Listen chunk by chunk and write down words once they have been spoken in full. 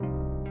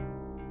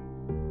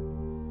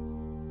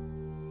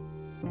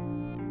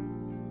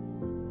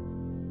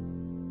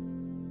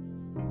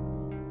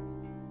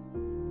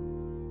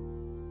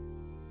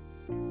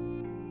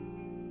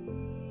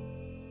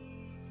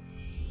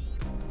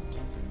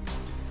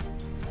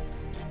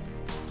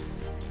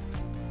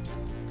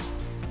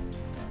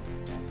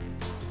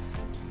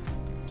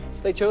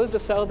They chose to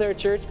sell their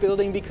church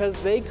building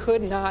because they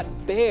could not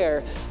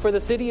bear for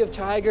the city of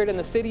Tigard and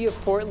the city of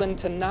Portland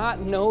to not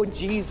know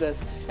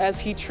Jesus as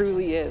he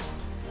truly is.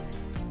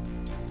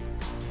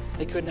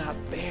 They could not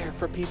bear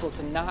for people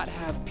to not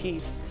have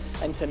peace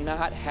and to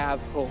not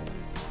have hope.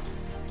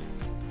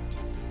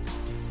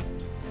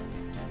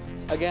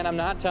 Again, I'm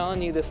not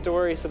telling you this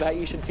story so that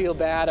you should feel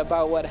bad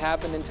about what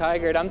happened in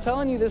Tigard. I'm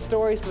telling you this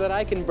story so that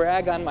I can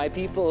brag on my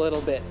people a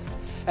little bit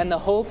and the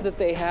hope that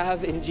they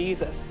have in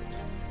Jesus.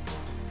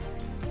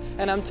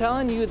 And I'm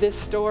telling you this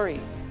story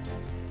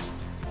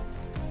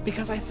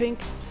because I think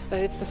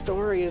that it's the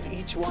story of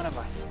each one of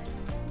us.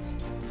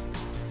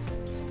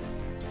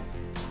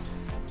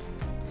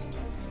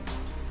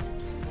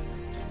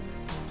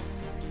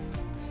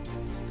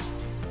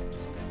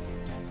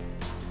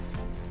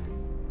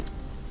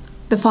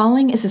 The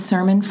following is a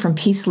sermon from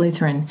Peace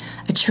Lutheran,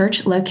 a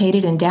church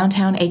located in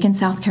downtown Aiken,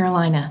 South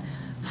Carolina.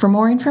 For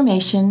more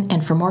information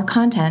and for more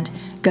content,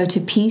 go to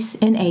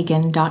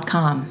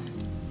peaceinaaiken.com.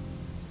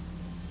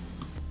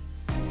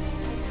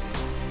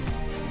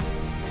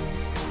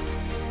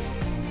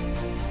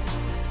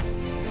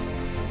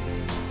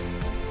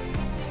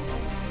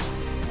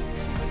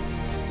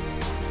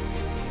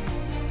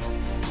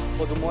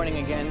 Well, good morning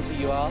again to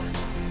you all.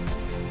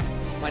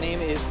 My name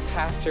is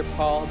Pastor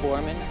Paul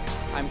Borman.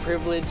 I'm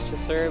privileged to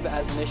serve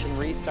as Mission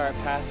Restart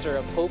pastor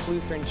of Hope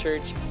Lutheran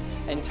Church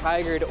in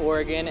Tigard,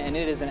 Oregon, and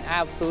it is an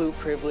absolute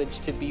privilege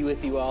to be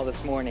with you all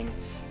this morning.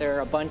 There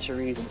are a bunch of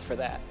reasons for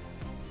that.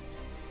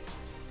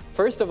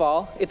 First of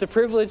all, it's a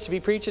privilege to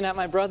be preaching at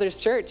my brother's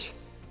church.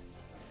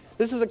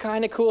 This is a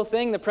kind of cool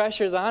thing. The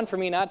pressure's on for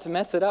me not to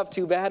mess it up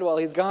too bad while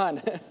he's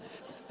gone.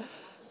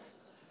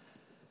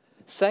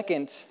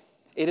 Second,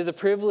 it is a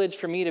privilege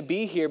for me to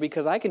be here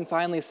because I can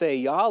finally say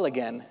y'all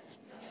again.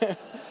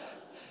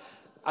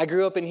 I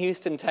grew up in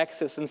Houston,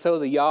 Texas, and so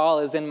the y'all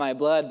is in my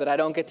blood, but I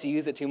don't get to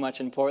use it too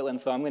much in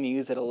Portland, so I'm going to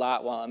use it a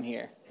lot while I'm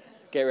here.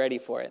 Get ready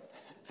for it.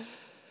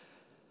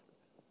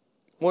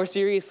 More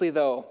seriously,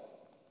 though,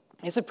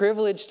 it's a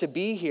privilege to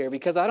be here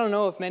because I don't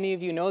know if many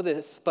of you know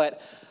this,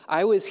 but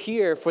I was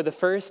here for the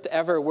first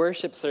ever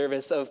worship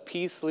service of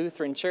Peace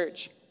Lutheran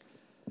Church.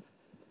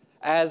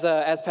 As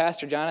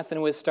Pastor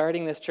Jonathan was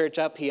starting this church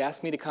up, he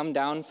asked me to come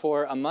down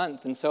for a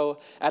month. And so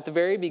at the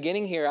very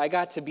beginning here, I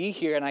got to be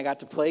here and I got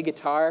to play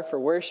guitar for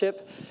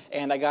worship,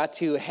 and I got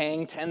to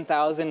hang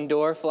 10,000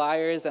 door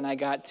flyers, and I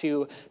got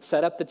to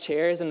set up the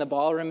chairs in the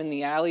ballroom in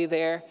the alley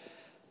there,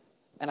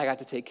 and I got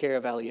to take care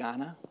of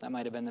Eliana. That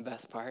might have been the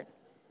best part.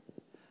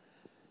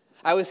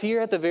 I was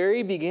here at the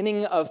very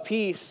beginning of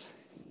Peace,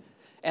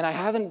 and I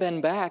haven't been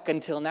back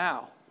until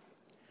now.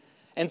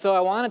 And so I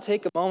want to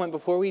take a moment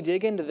before we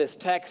dig into this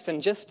text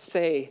and just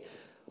say,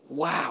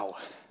 wow.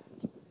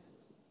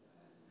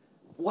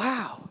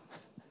 Wow.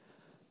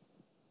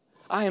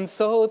 I am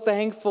so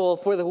thankful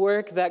for the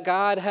work that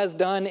God has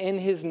done in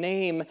his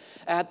name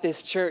at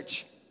this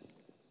church.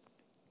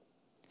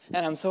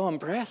 And I'm so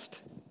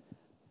impressed.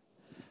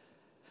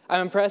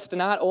 I'm impressed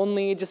not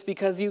only just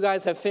because you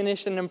guys have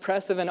finished an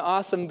impressive and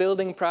awesome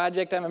building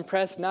project. I'm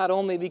impressed not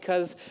only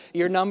because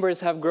your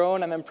numbers have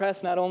grown. I'm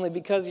impressed not only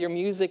because your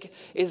music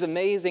is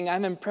amazing.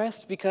 I'm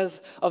impressed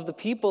because of the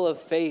people of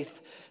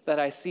faith that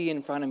I see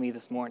in front of me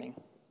this morning.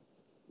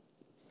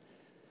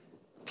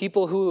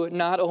 People who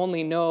not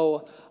only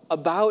know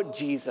about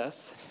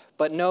Jesus,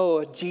 but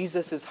know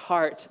Jesus'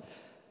 heart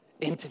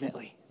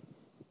intimately.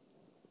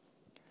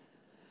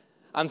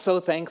 I'm so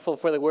thankful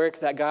for the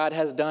work that God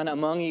has done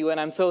among you, and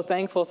I'm so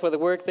thankful for the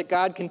work that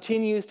God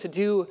continues to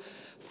do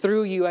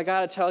through you. I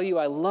got to tell you,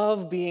 I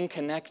love being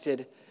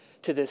connected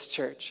to this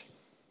church.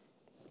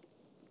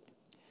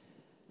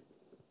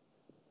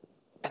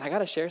 And I got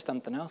to share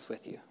something else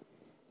with you.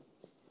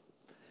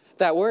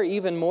 That we're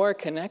even more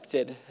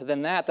connected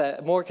than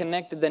that more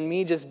connected than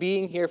me just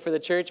being here for the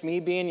church, me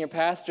being your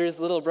pastor's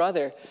little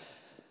brother.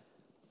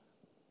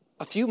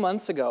 A few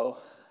months ago,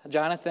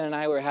 Jonathan and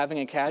I were having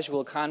a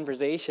casual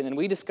conversation, and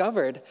we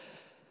discovered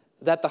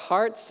that the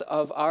hearts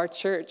of our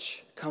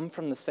church come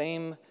from the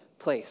same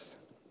place.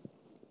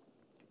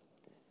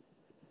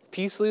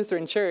 Peace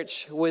Lutheran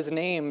Church was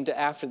named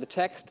after the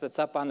text that's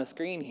up on the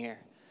screen here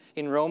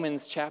in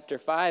Romans chapter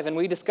 5, and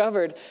we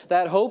discovered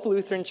that Hope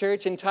Lutheran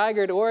Church in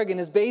Tigard, Oregon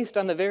is based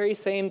on the very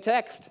same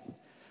text.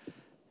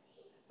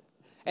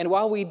 And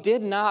while we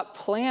did not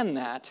plan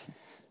that,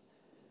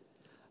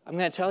 I'm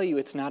going to tell you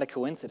it's not a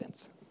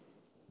coincidence.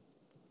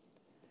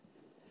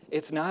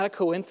 It's not a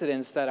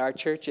coincidence that our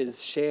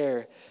churches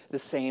share the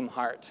same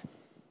heart.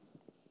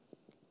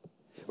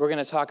 We're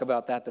going to talk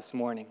about that this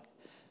morning.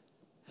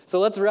 So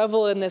let's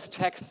revel in this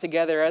text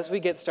together as we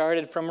get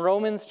started. From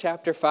Romans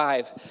chapter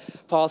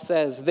 5, Paul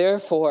says,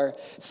 "Therefore,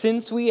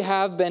 since we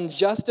have been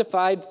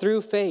justified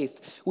through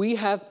faith, we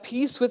have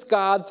peace with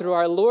God through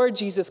our Lord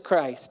Jesus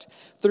Christ,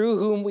 through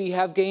whom we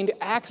have gained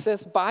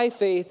access by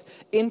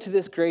faith into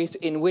this grace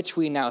in which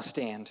we now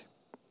stand.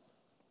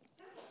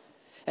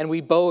 And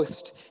we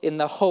boast in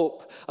the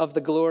hope of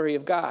the glory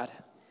of God.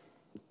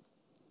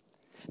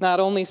 Not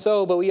only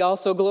so, but we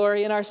also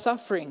glory in our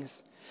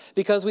sufferings,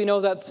 Because we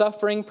know that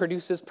suffering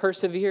produces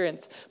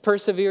perseverance,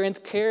 perseverance,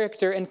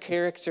 character, and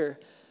character,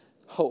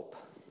 hope.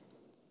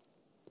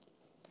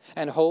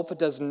 And hope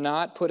does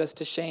not put us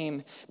to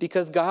shame,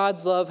 because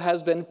God's love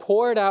has been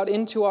poured out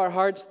into our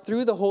hearts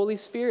through the Holy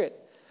Spirit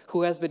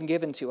who has been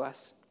given to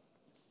us.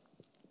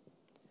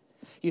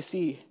 You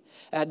see,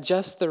 at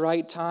just the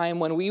right time,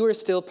 when we were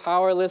still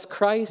powerless,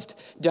 Christ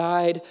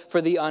died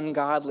for the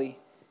ungodly.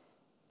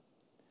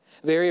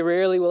 Very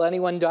rarely will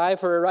anyone die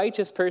for a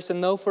righteous person,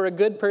 though for a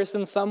good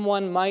person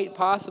someone might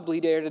possibly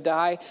dare to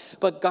die.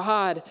 But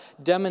God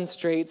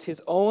demonstrates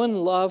his own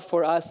love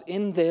for us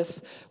in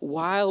this: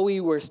 while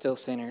we were still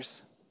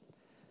sinners,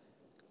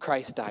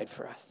 Christ died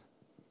for us.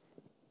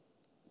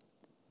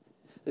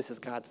 This is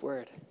God's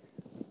word.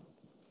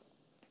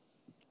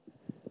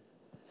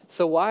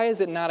 So why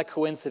is it not a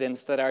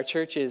coincidence that our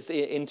churches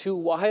in two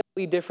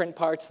wildly different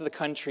parts of the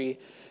country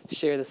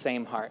share the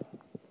same heart?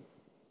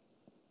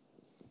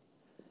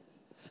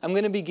 I'm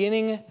going to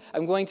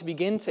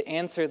begin to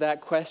answer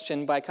that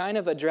question by kind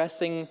of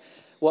addressing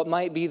what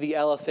might be the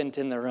elephant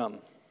in the room.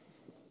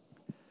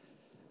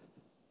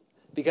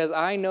 Because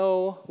I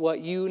know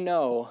what you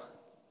know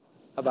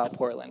about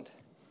Portland.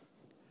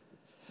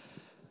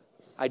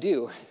 I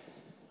do.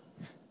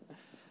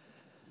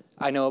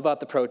 I know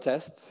about the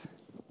protests.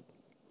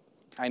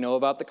 I know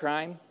about the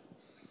crime.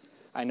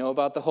 I know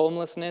about the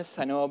homelessness.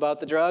 I know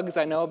about the drugs.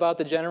 I know about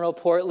the general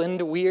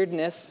Portland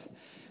weirdness.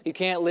 You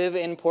can't live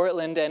in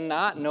Portland and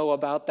not know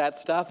about that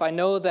stuff. I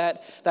know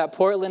that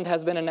Portland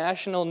has been a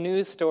national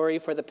news story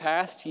for the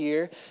past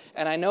year,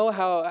 and I know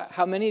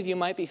how many of you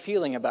might be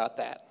feeling about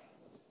that.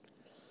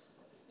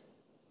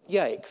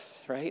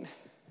 Yikes, right?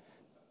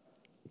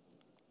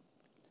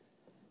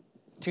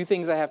 Two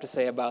things I have to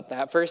say about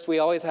that. First, we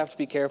always have to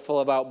be careful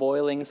about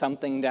boiling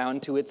something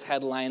down to its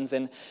headlines.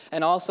 And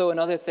also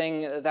another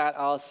thing that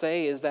I'll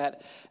say is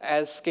that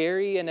as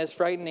scary and as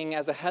frightening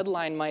as a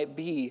headline might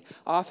be,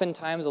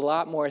 oftentimes a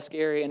lot more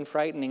scary and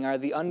frightening are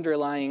the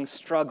underlying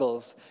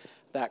struggles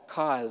that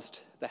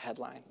caused the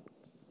headline.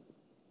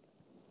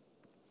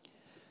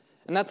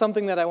 And that's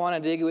something that I want to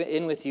dig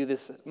in with you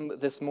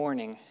this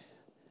morning.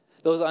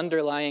 Those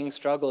underlying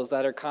struggles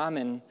that are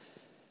common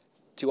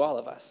to all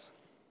of us.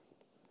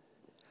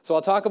 So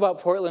I'll talk about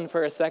Portland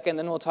for a second,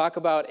 then we'll talk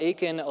about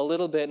Aiken a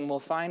little bit, and we'll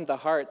find the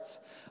hearts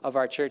of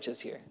our churches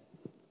here.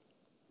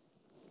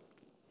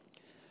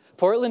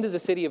 Portland is a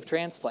city of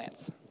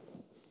transplants.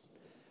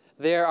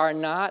 There are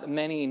not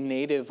many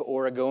native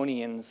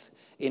Oregonians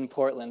in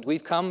Portland.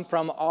 We've come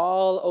from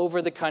all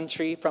over the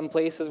country, from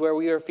places where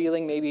we were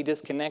feeling maybe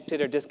disconnected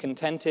or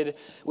discontented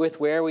with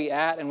where we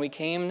at, and we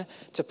came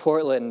to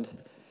Portland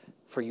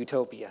for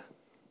utopia.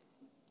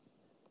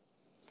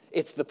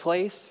 It's the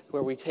place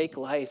where we take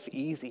life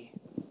easy.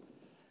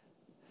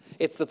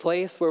 It's the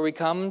place where we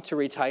come to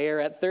retire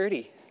at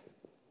 30.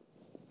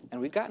 And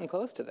we've gotten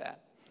close to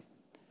that.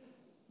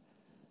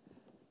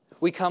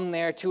 We come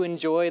there to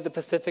enjoy the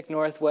Pacific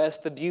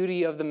Northwest, the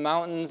beauty of the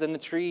mountains and the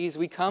trees.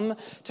 We come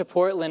to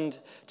Portland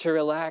to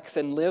relax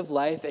and live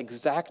life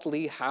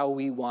exactly how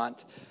we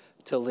want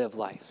to live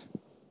life.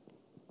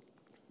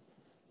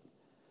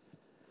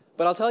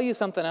 But I'll tell you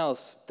something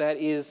else that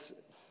is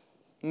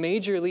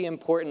majorly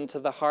important to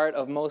the heart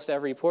of most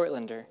every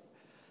Portlander.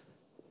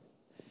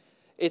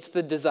 It's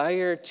the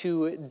desire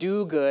to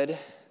do good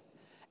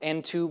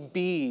and to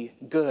be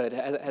good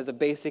as a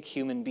basic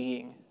human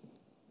being.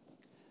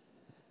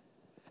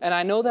 And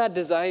I know that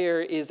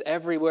desire is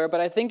everywhere, but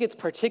I think it's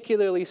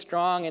particularly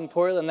strong in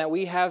Portland that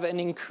we have an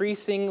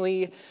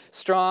increasingly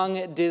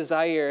strong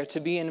desire to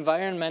be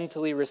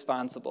environmentally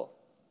responsible.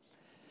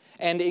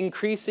 And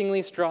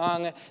increasingly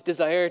strong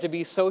desire to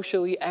be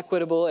socially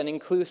equitable and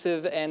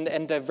inclusive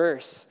and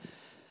diverse.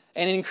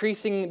 An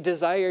increasing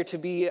desire to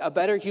be a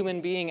better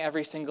human being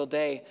every single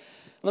day.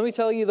 Let me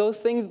tell you,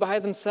 those things by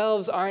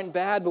themselves aren't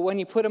bad, but when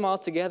you put them all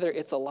together,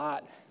 it's a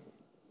lot.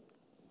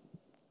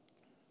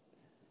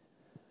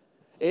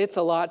 It's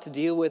a lot to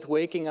deal with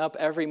waking up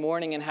every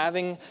morning and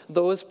having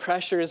those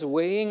pressures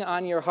weighing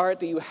on your heart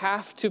that you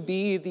have to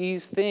be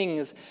these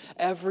things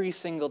every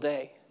single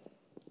day.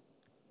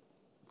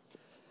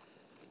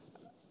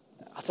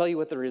 I'll tell you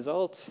what the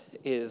result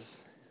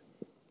is.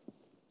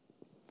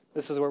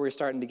 This is where we're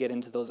starting to get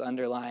into those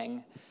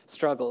underlying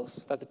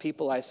struggles that the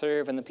people I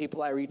serve and the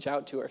people I reach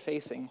out to are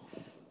facing.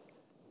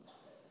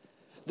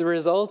 The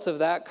result of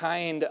that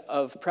kind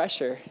of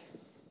pressure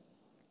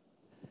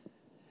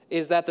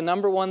is that the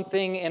number one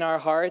thing in our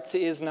hearts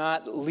is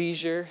not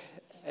leisure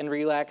and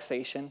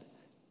relaxation.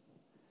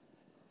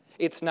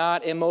 It's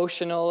not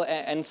emotional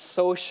and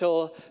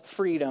social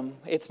freedom.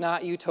 It's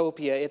not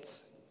utopia.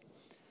 It's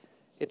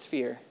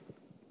fear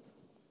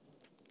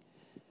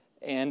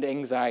and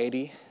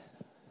anxiety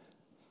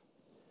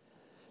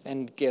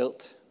and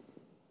guilt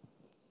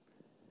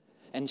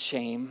and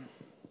shame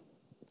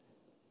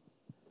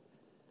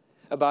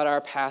about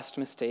our past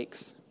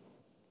mistakes,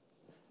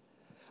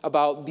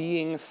 about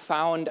being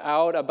found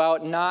out,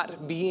 about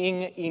not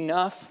being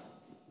enough,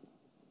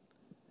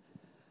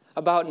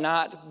 about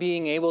not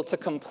being able to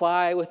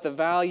comply with the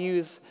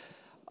values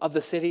of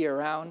the city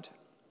around.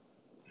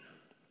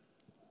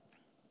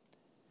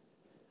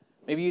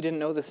 Maybe you didn't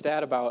know the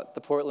stat about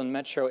the Portland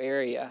metro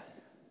area.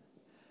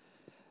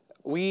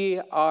 We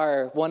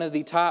are one of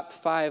the top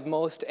 5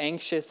 most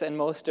anxious and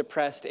most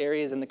depressed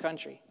areas in the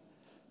country.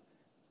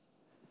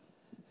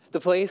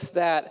 The place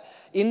that,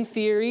 in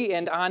theory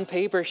and on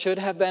paper, should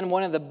have been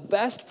one of the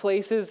best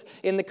places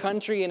in the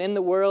country and in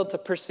the world to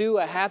pursue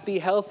a happy,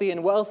 healthy,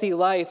 and wealthy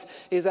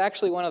life is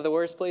actually one of the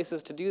worst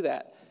places to do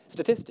that,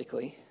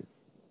 statistically.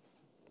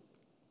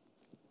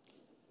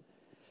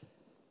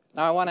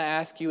 Now, I want to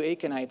ask you,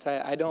 Aikenites,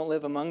 I don't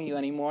live among you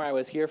anymore. I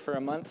was here for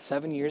a month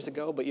 7 years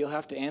ago, but you'll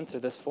have to answer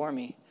this for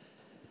me.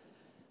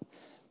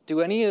 Do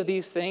any of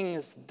these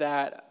things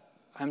that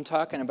I'm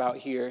talking about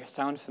here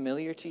sound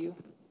familiar to you?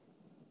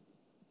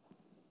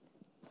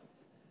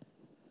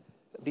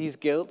 These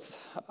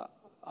guilts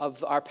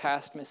of our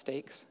past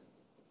mistakes?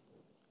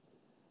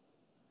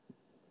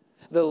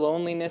 The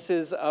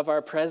lonelinesses of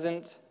our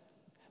present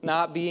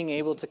not being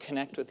able to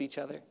connect with each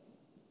other?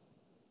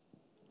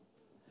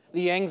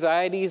 The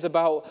anxieties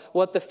about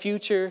what the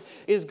future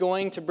is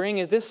going to bring?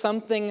 Is this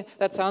something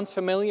that sounds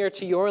familiar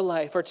to your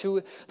life or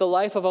to the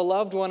life of a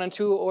loved one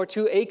or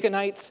to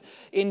Aikenites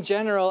in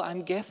general?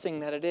 I'm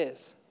guessing that it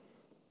is.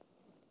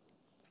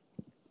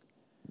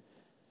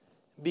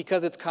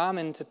 Because it's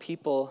common to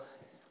people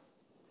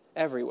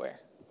everywhere.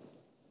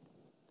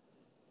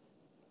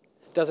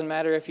 Doesn't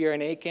matter if you're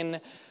in Aiken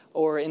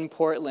or in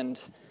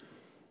Portland.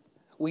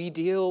 We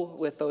deal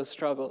with those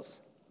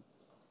struggles.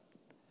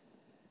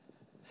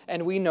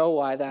 And we know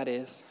why that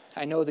is.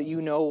 I know that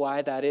you know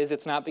why that is.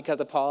 It's not because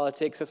of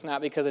politics. It's not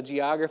because of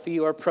geography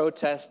or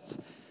protests.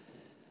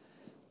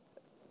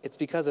 It's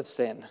because of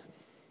sin.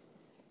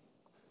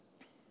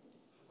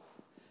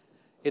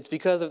 It's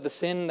because of the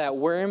sin that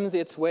worms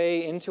its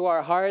way into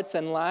our hearts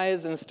and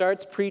lives and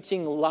starts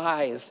preaching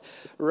lies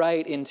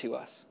right into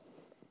us.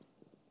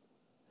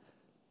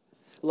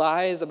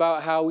 Lies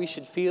about how we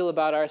should feel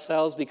about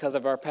ourselves because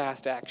of our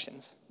past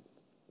actions.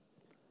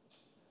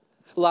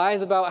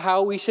 Lies about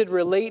how we should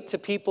relate to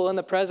people in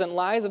the present.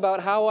 Lies about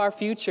how our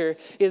future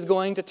is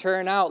going to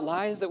turn out.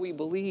 Lies that we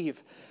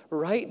believe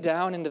right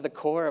down into the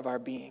core of our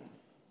being.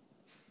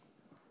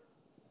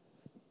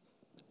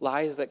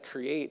 Lies that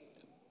create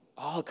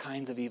all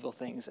kinds of evil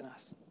things in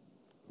us.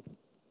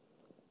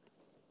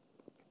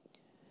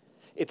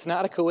 It's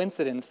not a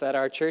coincidence that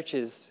our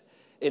churches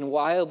in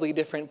wildly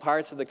different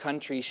parts of the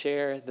country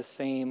share the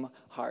same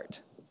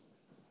heart.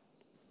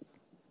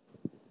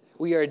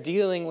 We are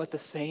dealing with the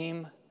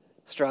same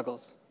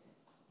struggles.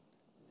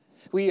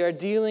 We are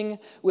dealing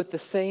with the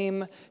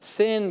same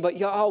sin, but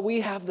y'all,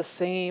 we have the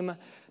same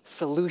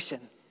solution.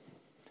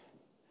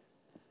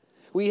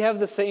 We have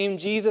the same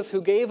Jesus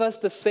who gave us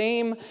the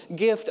same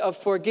gift of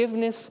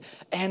forgiveness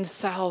and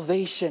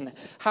salvation.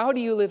 How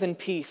do you live in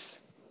peace?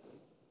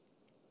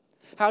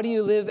 How do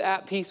you live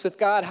at peace with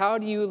God? How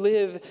do you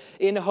live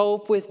in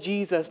hope with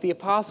Jesus? The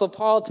Apostle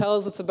Paul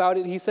tells us about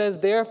it. He says,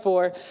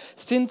 therefore,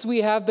 since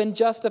we have been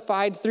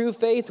justified through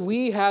faith,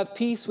 we have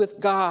peace with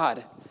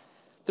God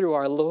through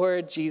our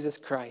Lord Jesus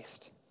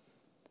Christ,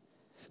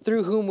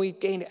 through whom we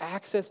gained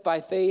access by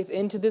faith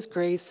into this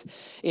grace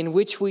in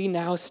which we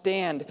now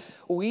stand.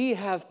 We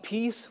have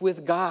peace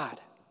with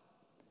God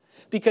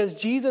because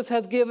Jesus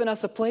has given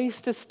us a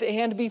place to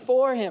stand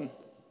before him.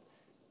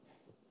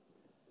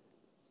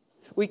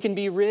 We can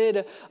be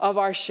rid of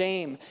our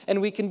shame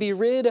and we can be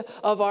rid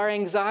of our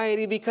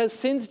anxiety because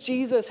since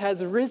Jesus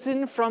has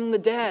risen from the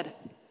dead,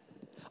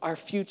 our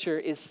future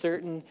is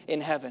certain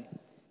in heaven.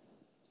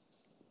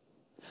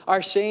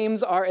 Our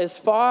shames are as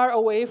far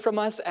away from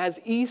us as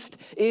east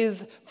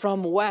is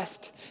from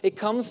west. It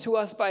comes to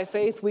us by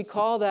faith. We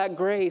call that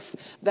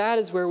grace. That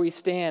is where we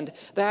stand.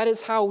 That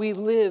is how we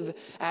live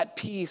at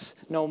peace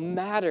no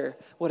matter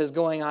what is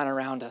going on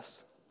around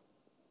us.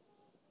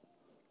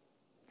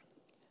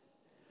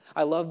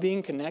 I love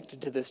being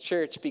connected to this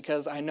church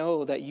because I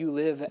know that you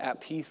live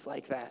at peace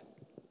like that.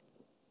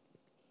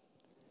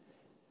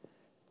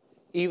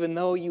 Even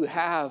though you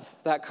have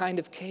that kind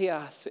of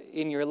chaos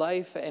in your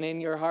life and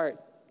in your heart,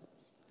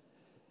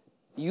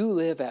 you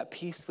live at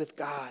peace with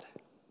God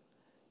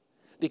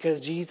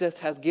because Jesus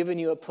has given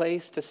you a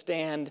place to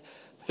stand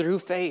through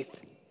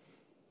faith.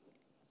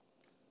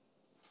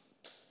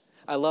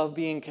 I love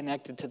being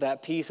connected to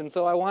that peace, and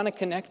so I want to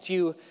connect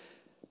you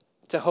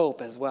to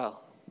hope as well.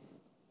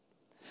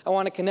 I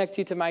want to connect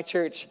you to my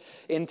church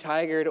in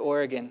Tigard,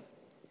 Oregon.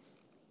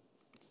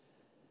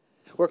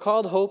 We're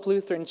called Hope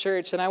Lutheran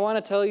Church, and I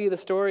want to tell you the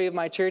story of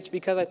my church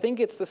because I think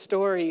it's the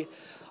story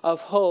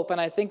of hope,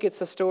 and I think it's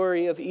the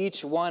story of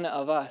each one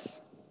of us.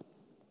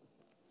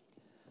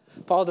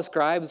 Paul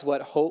describes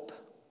what hope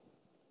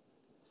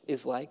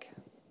is like.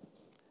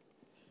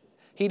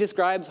 He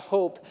describes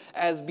hope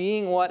as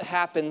being what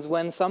happens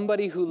when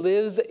somebody who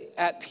lives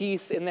at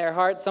peace in their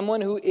heart, someone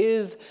who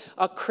is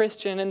a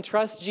Christian and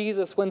trusts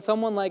Jesus, when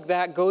someone like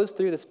that goes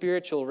through the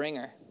spiritual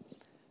ringer.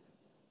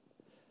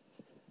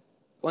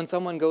 When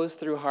someone goes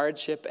through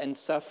hardship and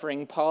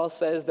suffering, Paul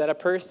says that a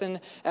person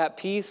at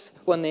peace,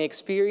 when they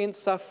experience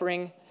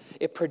suffering,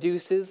 it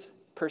produces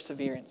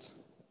perseverance.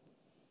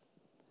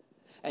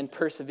 And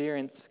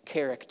perseverance,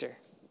 character.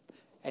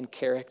 and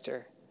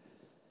character.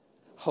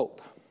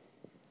 Hope.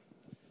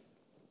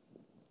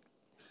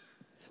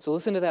 So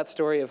listen to that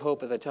story of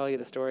hope as I tell you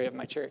the story of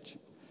my church.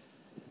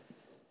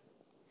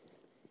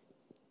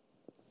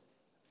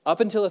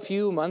 Up until a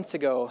few months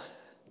ago,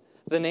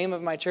 the name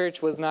of my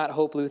church was not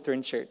Hope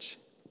Lutheran Church.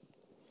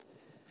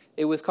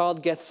 It was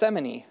called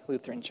Gethsemane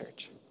Lutheran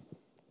Church.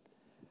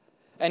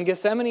 And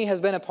Gethsemane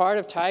has been a part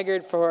of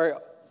Tigard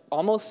for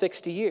almost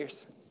 60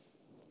 years.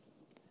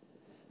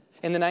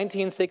 In the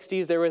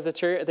 1960s, there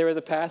was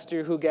a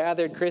pastor who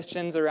gathered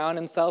Christians around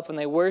himself, and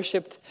they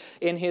worshiped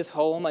in his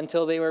home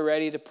until they were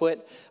ready to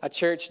put a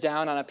church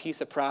down on a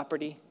piece of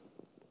property.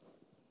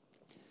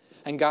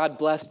 And God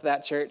blessed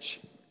that church,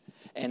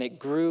 and it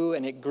grew,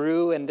 and it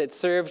grew, and it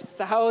served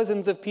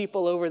thousands of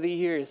people over the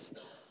years.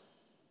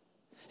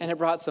 And it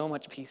brought so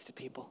much peace to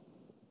people.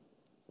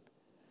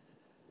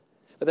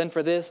 But then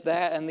for this,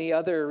 that, and the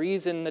other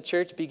reason, the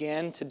church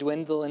began to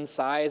dwindle in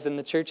size, and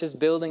the church's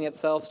building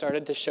itself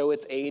started to show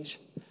its age.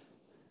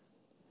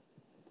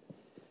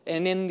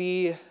 And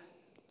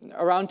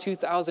around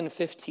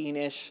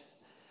 2015-ish,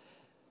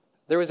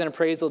 there was an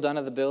appraisal done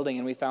of the building,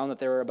 and we found that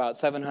there were about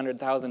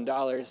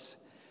 $700,000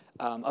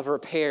 of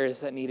repairs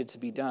that needed to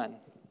be done.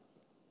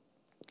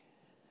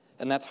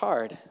 And that's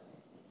hard,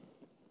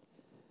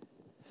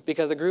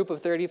 because a group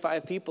of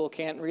 35 people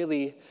can't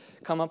really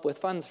come up with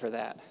funds for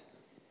that.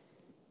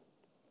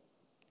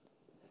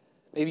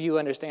 Maybe you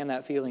understand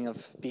that feeling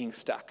of being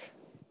stuck.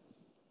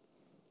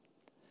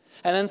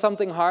 And then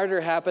something harder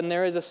happened.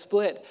 There is a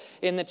split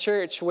in the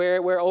church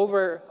where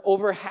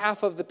over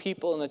half of the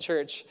people in the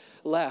church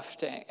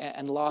left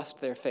and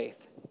lost their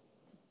faith.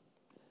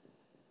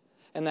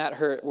 And that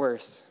hurt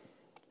worse,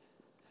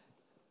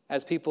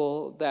 as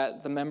people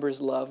that the members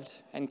loved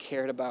and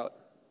cared about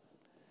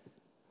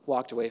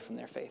walked away from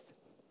their faith.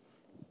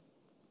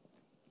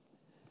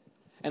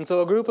 And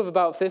so a group of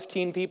about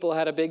 15 people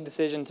had a big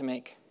decision to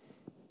make.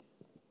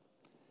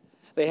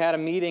 They had a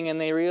meeting and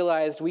they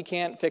realized we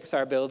can't fix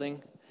our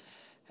building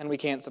and we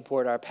can't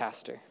support our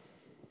pastor.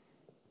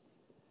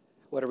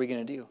 What are we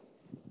going to do?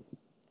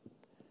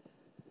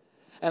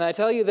 And I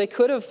tell you, they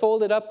could have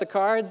folded up the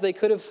cards, they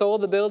could have sold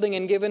the building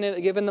and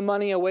given the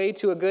money away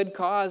to a good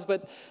cause,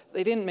 but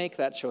they didn't make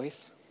that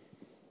choice.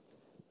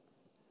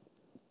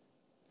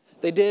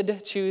 They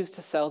did choose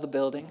to sell the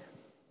building,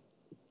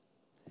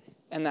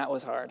 and that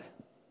was hard.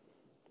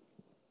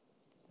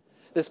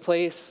 This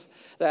place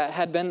that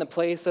had been the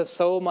place of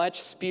so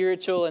much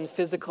spiritual and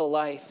physical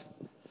life,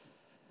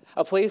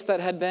 a place that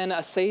had been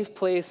a safe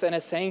place and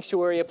a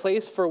sanctuary, a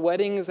place for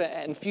weddings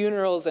and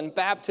funerals and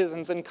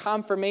baptisms and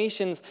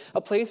confirmations,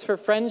 a place for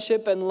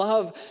friendship and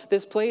love.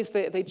 This place,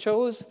 they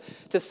chose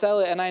to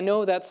sell it, and I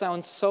know that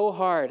sounds so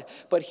hard,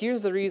 but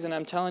here's the reason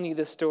I'm telling you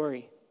this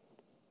story.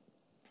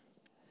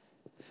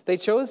 They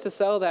chose to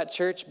sell that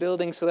church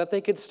building so that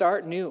they could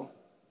start a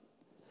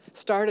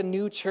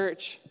new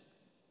church.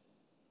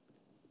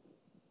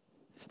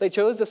 They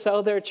chose to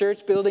sell their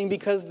church building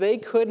because they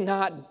could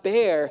not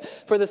bear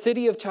for the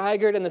city of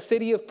Tigard and the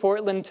city of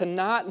Portland to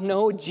not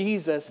know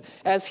Jesus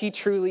as he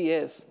truly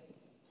is.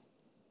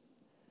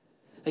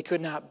 They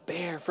could not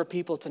bear for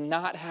people to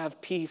not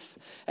have peace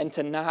and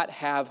to not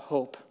have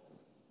hope.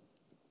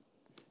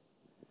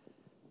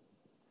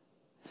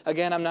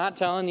 Again, I'm not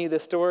telling you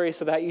this story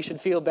so that you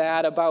should feel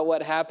bad about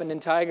what happened in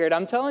Tigard.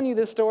 I'm telling you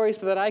this story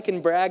so that I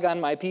can brag on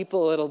my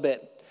people a little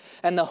bit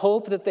and the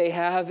hope that they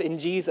have in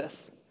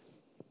Jesus.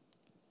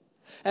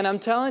 And I'm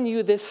telling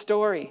you this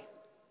story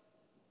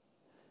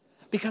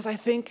because I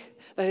think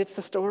that it's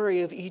the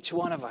story of each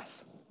one of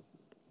us.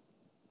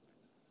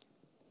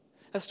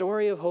 A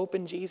story of hope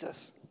in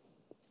Jesus.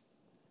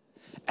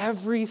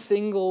 Every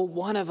single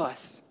one of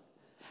us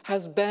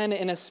has been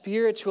in a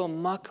spiritual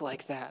muck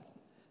like that.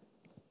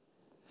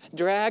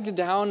 Dragged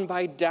down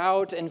by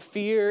doubt and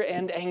fear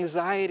and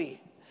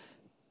anxiety.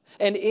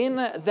 And in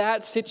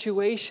that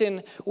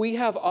situation, we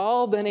have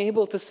all been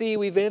able to see,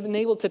 we've been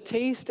able to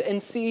taste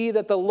and see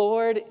that the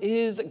Lord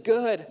is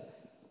good.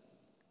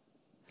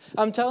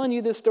 I'm telling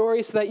you this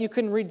story so that you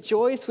can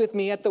rejoice with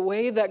me at the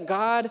way that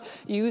God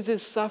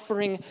uses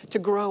suffering to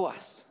grow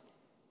us,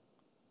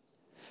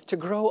 to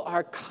grow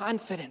our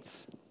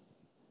confidence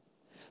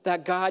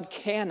that God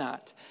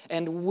cannot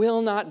and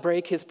will not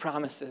break his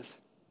promises.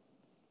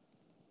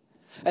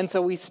 And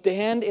so we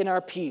stand in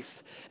our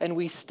peace and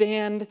we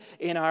stand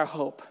in our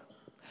hope.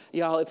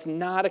 Y'all, it's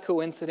not a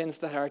coincidence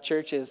that our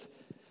churches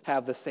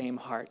have the same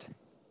heart.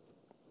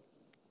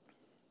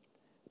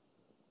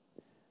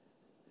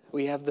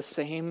 We have the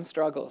same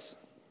struggles.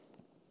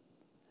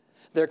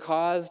 They're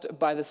caused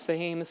by the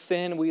same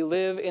sin. We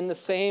live in the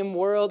same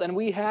world, and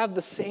we have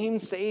the same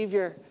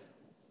Savior.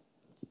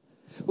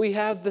 We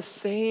have the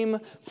same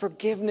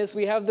forgiveness.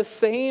 We have the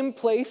same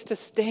place to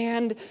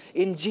stand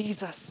in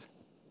Jesus.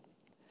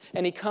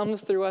 And he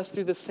comes through us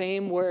through the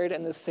same word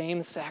and the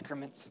same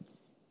sacraments.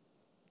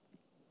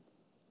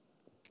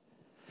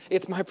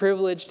 It's my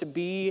privilege to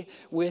be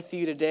with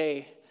you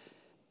today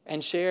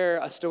and share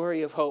a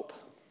story of hope.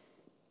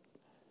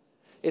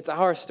 It's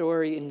our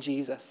story in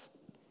Jesus.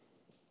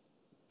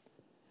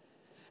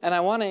 And I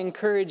want to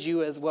encourage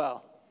you as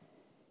well.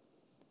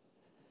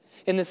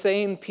 In the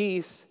same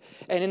peace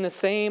and in the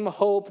same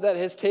hope that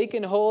has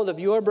taken hold of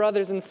your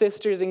brothers and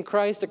sisters in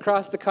Christ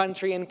across the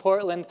country in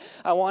Portland,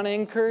 I want to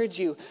encourage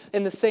you.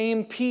 In the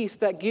same peace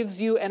that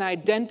gives you an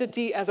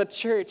identity as a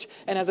church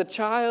and as a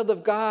child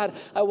of God,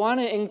 I want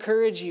to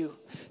encourage you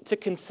to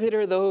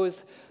consider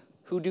those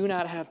who do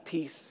not have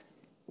peace.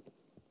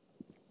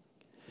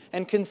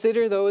 And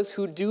consider those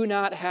who do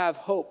not have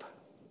hope.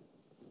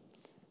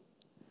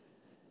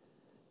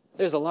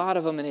 There's a lot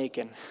of them in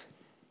Aiken.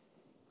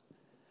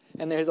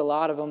 And there's a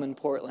lot of them in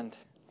Portland.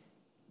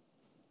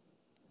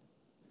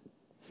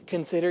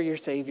 Consider your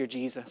Savior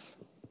Jesus,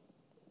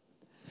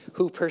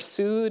 who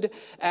pursued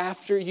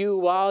after you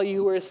while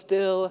you were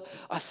still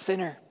a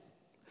sinner,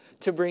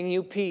 to bring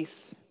you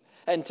peace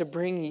and to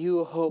bring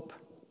you hope.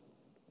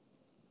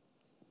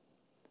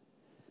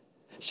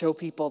 Show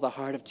people the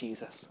heart of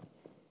Jesus,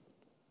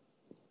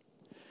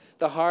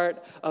 the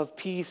heart of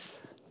peace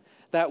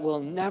that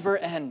will never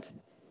end,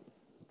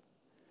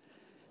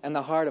 and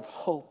the heart of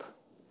hope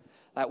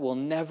that will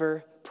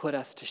never put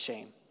us to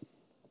shame.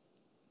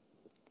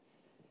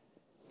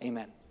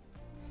 Amen.